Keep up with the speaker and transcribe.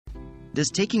Does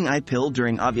taking eye pill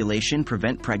during ovulation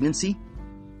prevent pregnancy?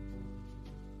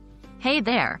 Hey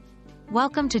there!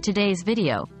 Welcome to today's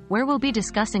video, where we'll be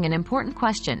discussing an important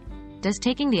question. Does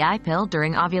taking the eye pill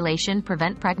during ovulation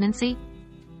prevent pregnancy?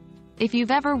 If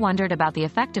you've ever wondered about the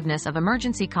effectiveness of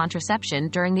emergency contraception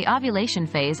during the ovulation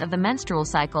phase of the menstrual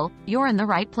cycle, you're in the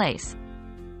right place.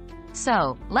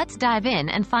 So, let's dive in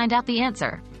and find out the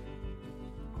answer.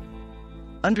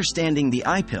 Understanding the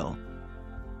eye pill.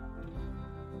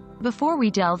 Before we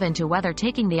delve into whether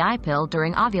taking the eye pill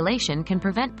during ovulation can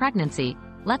prevent pregnancy,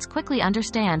 let's quickly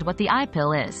understand what the eye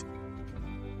pill is.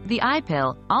 The eye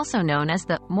pill, also known as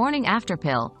the morning after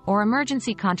pill or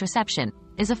emergency contraception,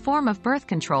 is a form of birth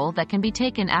control that can be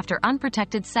taken after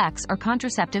unprotected sex or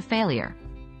contraceptive failure.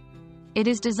 It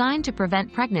is designed to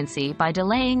prevent pregnancy by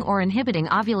delaying or inhibiting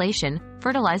ovulation,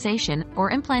 fertilization,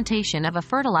 or implantation of a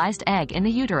fertilized egg in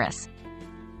the uterus.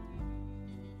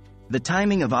 The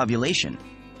timing of ovulation.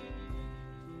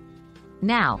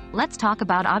 Now, let's talk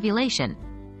about ovulation.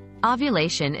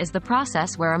 Ovulation is the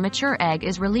process where a mature egg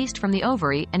is released from the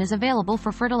ovary and is available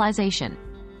for fertilization.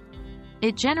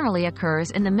 It generally occurs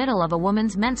in the middle of a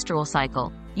woman's menstrual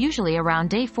cycle, usually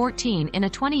around day 14 in a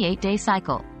 28-day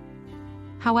cycle.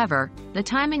 However, the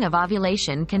timing of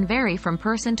ovulation can vary from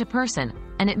person to person,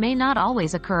 and it may not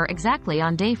always occur exactly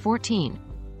on day 14.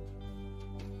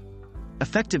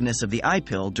 Effectiveness of the eye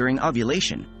pill during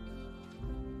ovulation.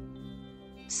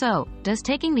 So, does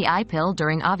taking the eye pill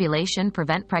during ovulation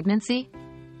prevent pregnancy?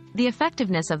 The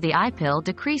effectiveness of the eye pill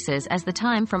decreases as the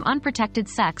time from unprotected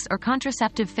sex or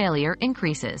contraceptive failure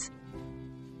increases.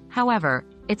 However,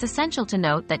 it's essential to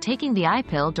note that taking the eye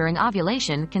pill during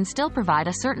ovulation can still provide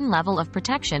a certain level of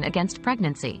protection against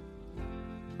pregnancy.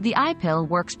 The eye pill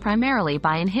works primarily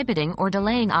by inhibiting or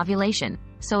delaying ovulation,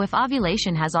 so if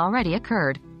ovulation has already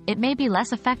occurred, it may be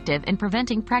less effective in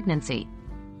preventing pregnancy.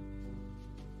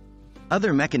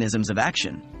 Other mechanisms of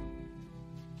action.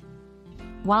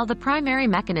 While the primary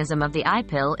mechanism of the eye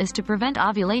pill is to prevent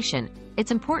ovulation,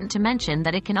 it's important to mention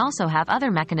that it can also have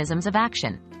other mechanisms of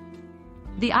action.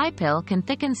 The eye pill can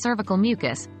thicken cervical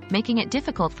mucus, making it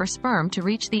difficult for sperm to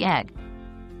reach the egg.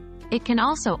 It can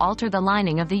also alter the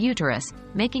lining of the uterus,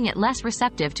 making it less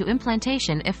receptive to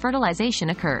implantation if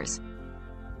fertilization occurs.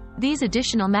 These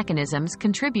additional mechanisms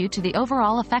contribute to the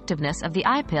overall effectiveness of the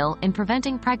eye pill in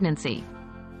preventing pregnancy.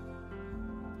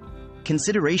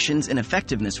 Considerations and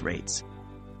effectiveness rates.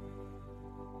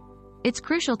 It's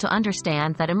crucial to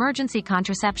understand that emergency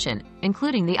contraception,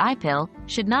 including the eye pill,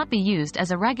 should not be used as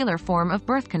a regular form of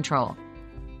birth control.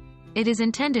 It is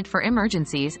intended for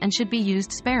emergencies and should be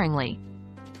used sparingly.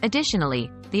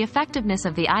 Additionally, the effectiveness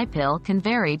of the eye pill can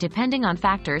vary depending on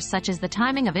factors such as the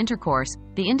timing of intercourse,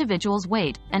 the individual's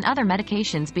weight, and other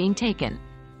medications being taken.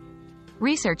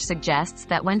 Research suggests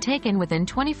that when taken within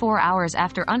 24 hours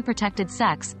after unprotected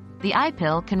sex, the eye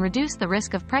pill can reduce the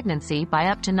risk of pregnancy by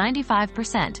up to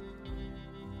 95%.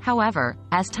 However,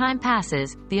 as time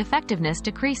passes, the effectiveness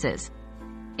decreases.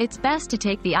 It's best to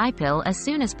take the eye pill as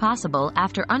soon as possible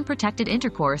after unprotected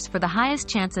intercourse for the highest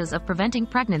chances of preventing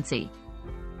pregnancy.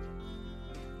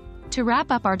 To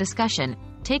wrap up our discussion,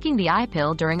 taking the eye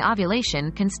pill during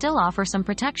ovulation can still offer some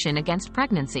protection against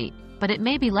pregnancy, but it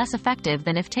may be less effective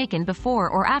than if taken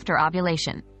before or after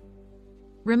ovulation.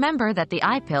 Remember that the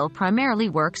eye pill primarily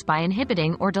works by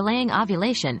inhibiting or delaying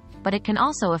ovulation, but it can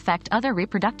also affect other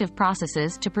reproductive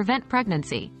processes to prevent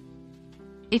pregnancy.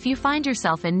 If you find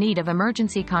yourself in need of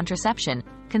emergency contraception,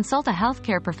 consult a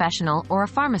healthcare professional or a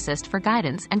pharmacist for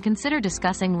guidance and consider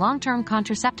discussing long-term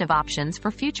contraceptive options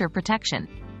for future protection.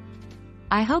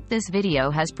 I hope this video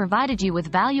has provided you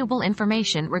with valuable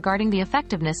information regarding the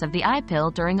effectiveness of the eye pill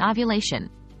during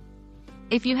ovulation.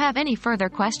 If you have any further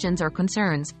questions or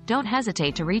concerns, don't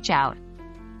hesitate to reach out.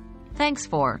 Thanks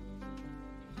for